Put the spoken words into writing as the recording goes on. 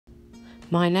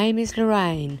My name is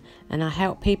Lorraine and I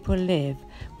help people live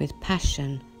with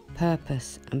passion,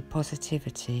 purpose and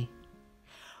positivity.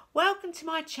 Welcome to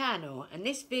my channel, and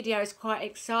this video is quite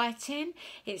exciting.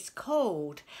 It's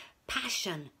called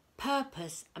Passion,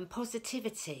 Purpose and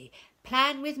Positivity.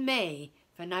 Plan with me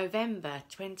for November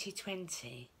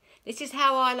 2020. This is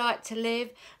how I like to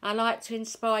live. I like to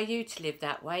inspire you to live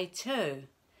that way too.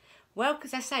 Well,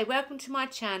 as I say, welcome to my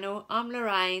channel. I'm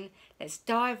Lorraine. Let's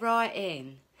dive right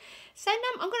in. So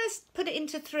now I'm going to put it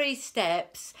into 3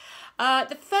 steps.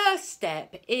 The first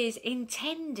step is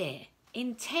intend it.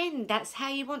 Intend, that's how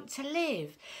you want to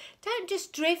live. Don't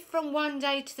just drift from one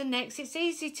day to the next. It's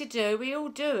easy to do. We all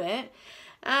do it.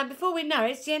 Before we know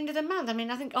it, it's the end of the month. I mean,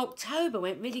 I think October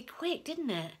went really quick, didn't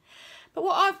it? But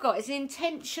what I've got is an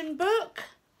intention book.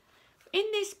 In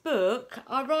this book,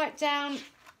 I write down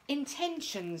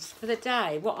intentions for the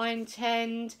day, what I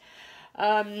intend,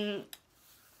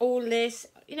 all this,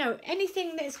 you know,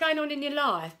 anything that's going on in your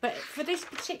life. But for this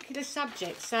particular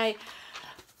subject, say,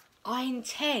 I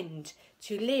intend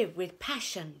to live with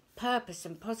passion, purpose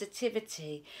and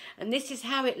positivity. And this is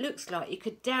how it looks like. You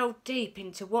could delve deep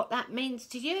into what that means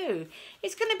to you.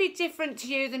 It's going to be different to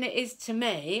you than it is to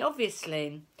me,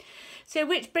 obviously. So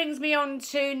which brings me on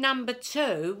to number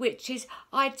 2, which is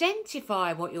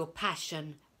identify what your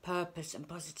passion, purpose and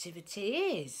positivity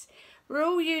is. We're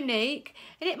all unique,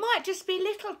 and it might just be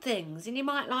little things, and you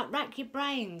might like rack your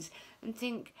brains and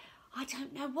think, I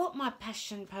don't know what my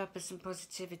passion, purpose and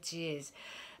positivity is.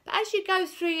 But as you go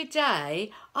through your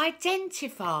day,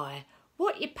 identify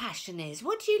what your passion is.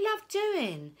 What do you love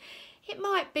doing? It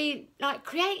might be like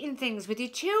creating things with your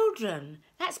children.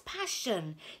 That's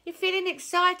passion. You're feeling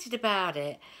excited about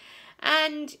it.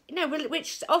 And, you know,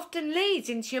 which often leads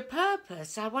into your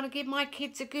purpose. I want to give my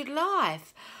kids a good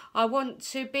life. I want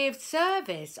to be of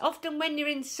service. Often when you're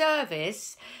in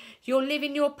service, you're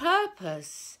living your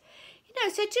purpose. You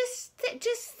know, so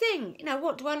just think, you know,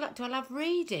 what do I like? Do I love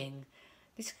reading?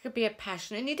 This could be a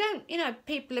passion. And you don't, you know,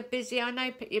 people are busy. I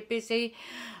know you're busy.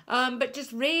 But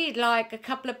just read like a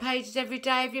couple of pages every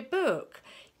day of your book.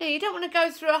 You know, you don't want to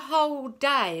go through a whole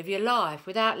day of your life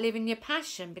without living your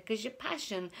passion, because your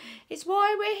passion is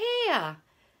why we're here.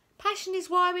 Passion is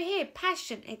why we're here.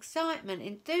 Passion, excitement,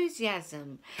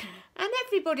 enthusiasm. And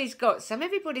everybody's got some.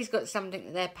 Everybody's got something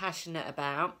that they're passionate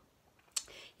about.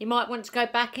 You might want to go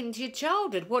back into your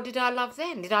childhood. What did I love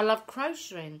then? Did I love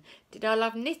crocheting? Did I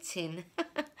love knitting?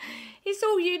 It's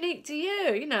all unique to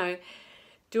you, you know.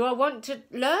 Do I want to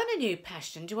learn a new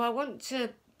passion? Do I want to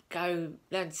go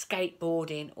learn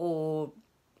skateboarding or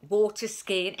water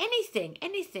skiing? Anything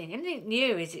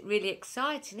new. Is it really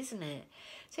exciting, isn't it?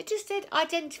 So just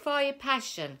identify your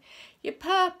passion, your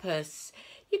purpose.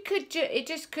 It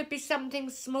just could be something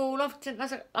small. Often,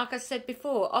 like I said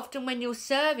before, often when you're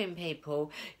serving people,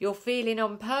 you're feeling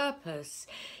on purpose.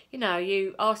 You know,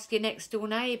 you ask your next door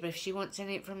neighbour if she wants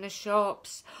anything from the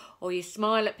shops, or you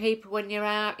smile at people when you're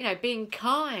out. You know, being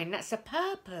kind, that's a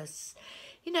purpose.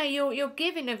 You know, you're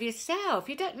giving of yourself.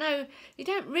 You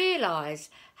don't realise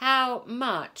how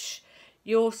much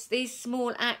these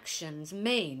small actions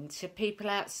mean to people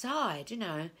outside, you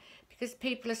know. Because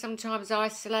people are sometimes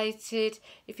isolated.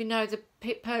 If you know the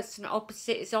person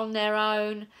opposite is on their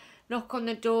own, knock on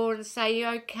the door and say, you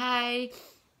okay?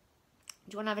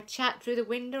 Do you want to have a chat through the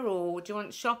window, or do you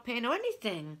want shopping or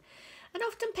anything? And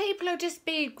often people will just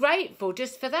be grateful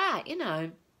just for that, you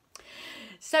know.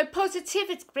 So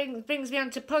positivity brings me on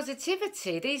to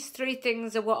positivity. These 3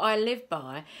 things are what I live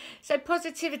by. So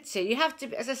positivity, you have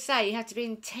to, as I say, you have to be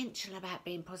intentional about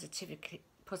being positivity,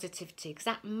 because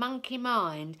that monkey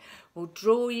mind will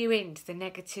draw you into the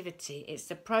negativity. It's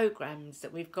the programs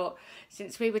that we've got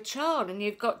since we were child, and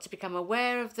you've got to become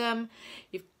aware of them.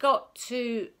 You've got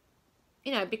to,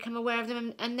 you know, become aware of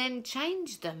them and then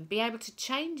change them, be able to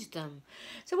change them.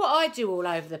 So what I do all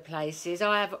over the place is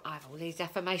I have all these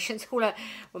affirmations all over,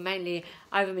 well, mainly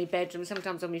over my bedroom,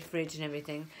 sometimes on my fridge and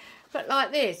everything. But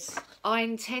like this, I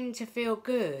intend to feel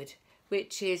good,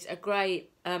 which is a great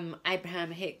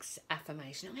Abraham Hicks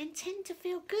affirmation. I intend to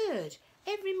feel good.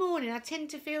 Every morning I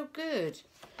tend to feel good.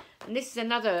 And this is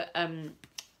another,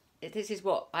 this is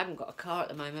what, I haven't got a car at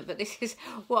the moment, but this is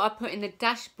what I put in the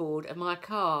dashboard of my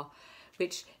car,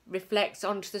 which reflects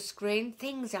onto the screen.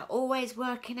 Things are always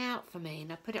working out for me.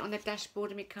 And I put it on the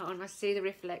dashboard of my car and I see the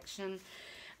reflection. And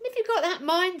if you've got that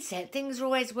mindset, things are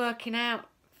always working out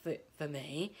for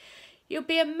me, you'll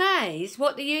be amazed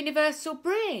what the universe will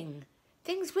bring.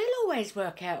 things will always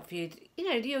work out for you. You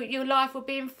know, your life will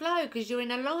be in flow because you're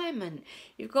in alignment.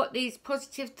 You've got these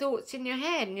positive thoughts in your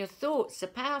head, and your thoughts are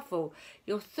powerful.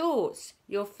 Your thoughts,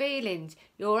 your feelings,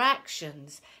 your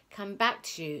actions come back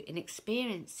to you in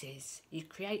experiences. You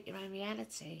create your own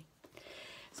reality.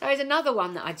 So there's another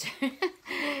one that I do.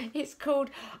 It's called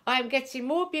I'm Getting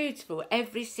More Beautiful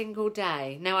Every Single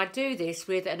Day. Now, I do this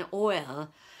with an oil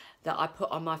that I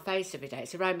put on my face every day.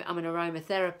 I'm an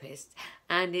aromatherapist,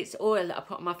 and it's oil that I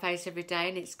put on my face every day,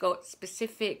 and it's got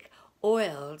specific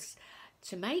oils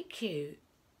to make you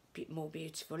more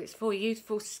beautiful. It's for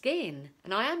youthful skin,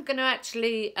 and I am going to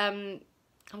actually, I'm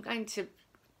going to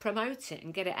promote it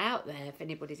and get it out there if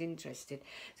anybody's interested.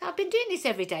 So I've been doing this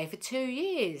every day for 2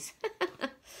 years.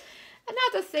 And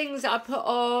other things that I put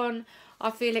on,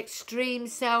 I feel extreme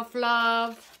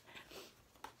self-love.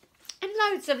 And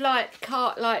loads of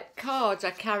cards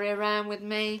I carry around with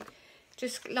me.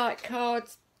 Just like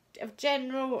cards of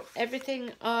general,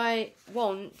 everything I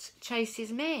want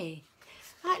chases me.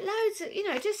 Like loads of, you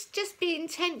know, just be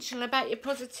intentional about your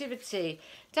positivity.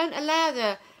 Don't allow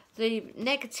the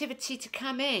negativity to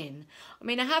come in. I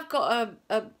mean, I have got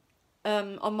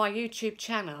on my YouTube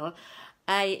channel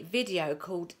a video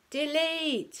called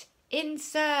Delete,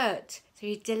 Insert. So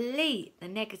you delete the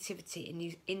negativity and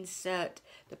you insert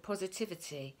the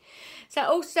positivity. So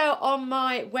also on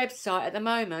my website at the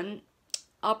moment,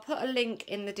 I'll put a link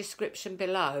in the description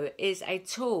below, is a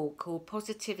tool called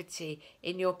Positivity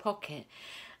in Your Pocket.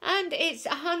 And it's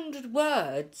 100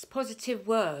 words, positive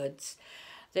words,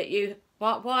 that you,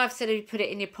 why I've said you put it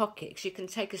in your pocket, because you can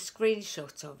take a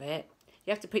screenshot of it.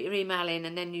 You have to put your email in,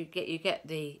 and then you get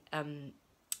the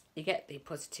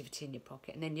positivity in your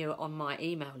pocket, and then you're on my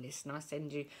email list, and I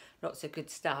send you lots of good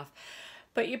stuff.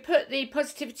 But you put the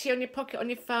positivity on your pocket on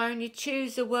your phone, you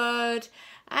choose a word,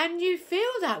 and you feel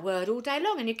that word all day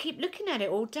long, and you keep looking at it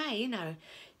all day. You know,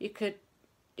 you could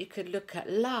look at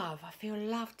love. I feel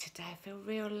love today. I feel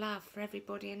real love for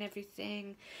everybody and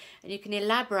everything. And you can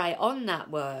elaborate on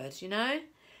that word, you know.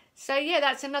 So, yeah,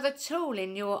 that's another tool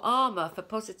in your armour for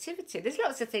positivity. There's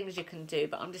lots of things you can do,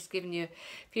 but I'm just giving you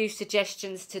a few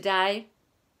suggestions today.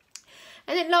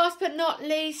 And then last but not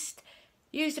least,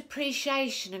 use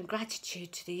appreciation and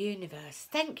gratitude to the universe.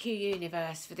 Thank you,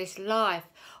 universe, for this life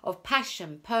of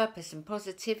passion, purpose and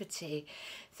positivity.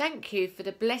 Thank you for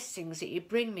the blessings that you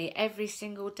bring me every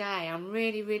single day. I'm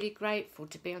really, really grateful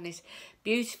to be on this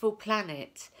beautiful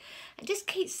planet. And just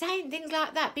keep saying things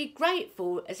like that. Be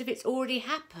grateful as if it's already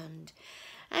happened.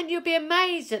 And you'll be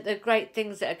amazed at the great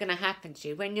things that are going to happen to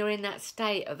you when you're in that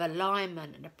state of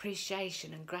alignment and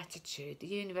appreciation and gratitude. The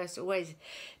universe always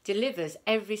delivers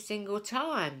every single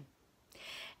time.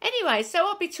 Anyway, so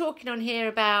I'll be talking on here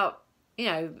about, you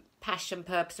know, passion,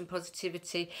 purpose and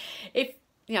positivity, if,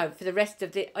 you know, for the rest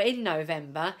of in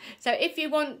November. So if you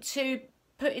want to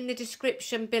put in the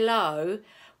description below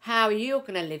how you're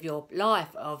going to live your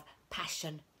life of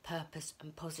passion, purpose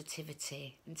and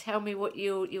positivity, and tell me what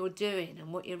you're doing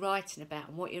and what you're writing about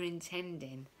and what you're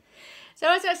intending. So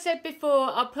as I said before,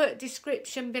 I'll put a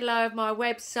description below of my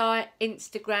website,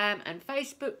 Instagram and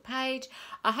Facebook page.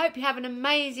 I hope you have an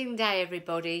amazing day,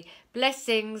 everybody.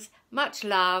 Blessings, much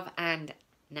love and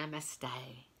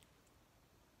namaste.